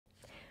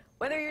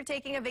Whether you're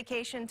taking a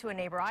vacation to a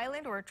neighbor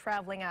island or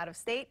traveling out of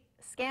state,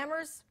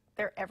 scammers,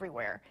 they're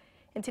everywhere.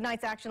 In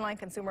tonight's Action Line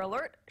Consumer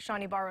Alert,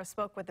 Sean Ibarra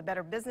spoke with the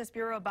Better Business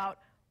Bureau about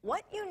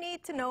what you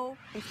need to know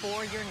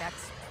before your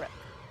next trip.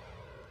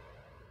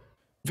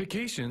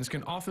 Vacations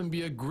can often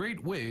be a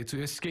great way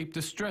to escape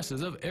the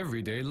stresses of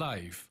everyday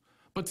life.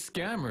 But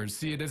scammers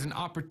see it as an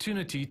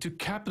opportunity to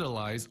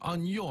capitalize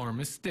on your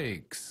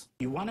mistakes.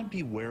 You want to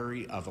be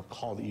wary of a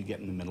call that you get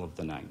in the middle of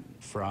the night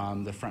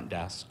from the front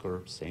desk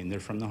or saying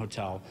they're from the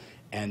hotel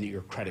and that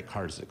your credit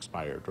card is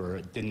expired or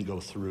it didn't go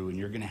through and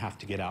you're going to have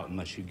to get out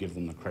unless you give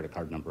them the credit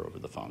card number over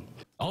the phone.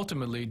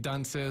 Ultimately,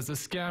 Dunn says the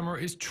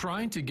scammer is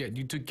trying to get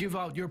you to give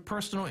out your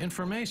personal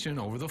information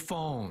over the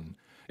phone.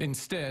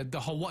 Instead,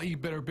 the Hawaii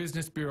Better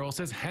Business Bureau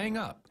says hang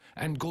up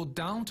and go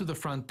down to the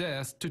front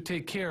desk to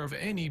take care of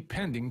any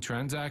pending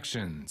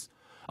transactions.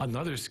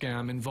 Another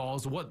scam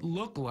involves what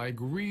look like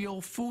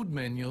real food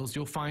menus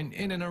you'll find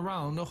in and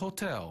around a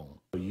hotel.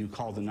 You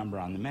call the number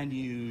on the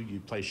menu, you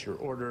place your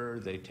order,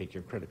 they take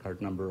your credit card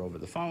number over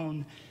the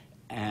phone,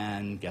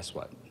 and guess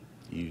what?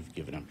 You've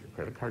given up your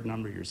credit card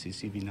number, your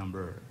CCV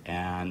number,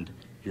 and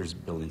your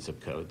billing zip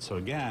code. So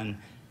again,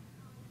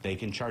 they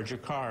can charge your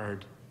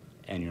card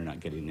and you're not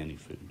getting any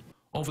food.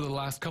 Over the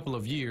last couple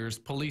of years,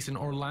 police in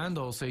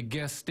Orlando say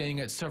guests staying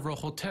at several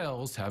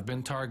hotels have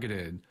been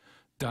targeted.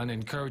 Dunn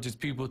encourages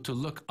people to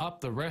look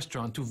up the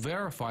restaurant to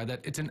verify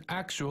that it's an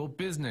actual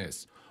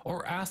business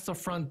or ask the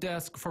front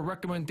desk for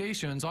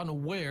recommendations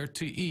on where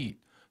to eat.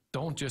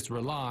 Don't just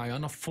rely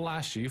on a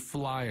flashy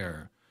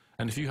flyer.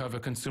 And if you have a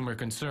consumer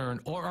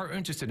concern or are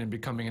interested in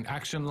becoming an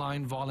Action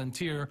Line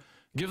volunteer,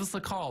 give us a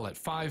call at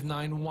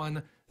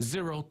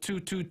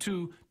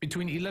 591-0222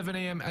 between 11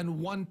 a.m. and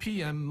 1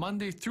 p.m.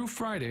 Monday through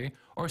Friday,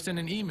 or send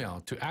an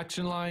email to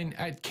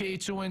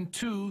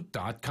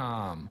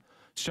actionline@khon2.com.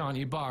 Sean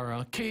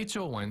Ibarra,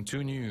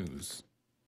 KHON2 News.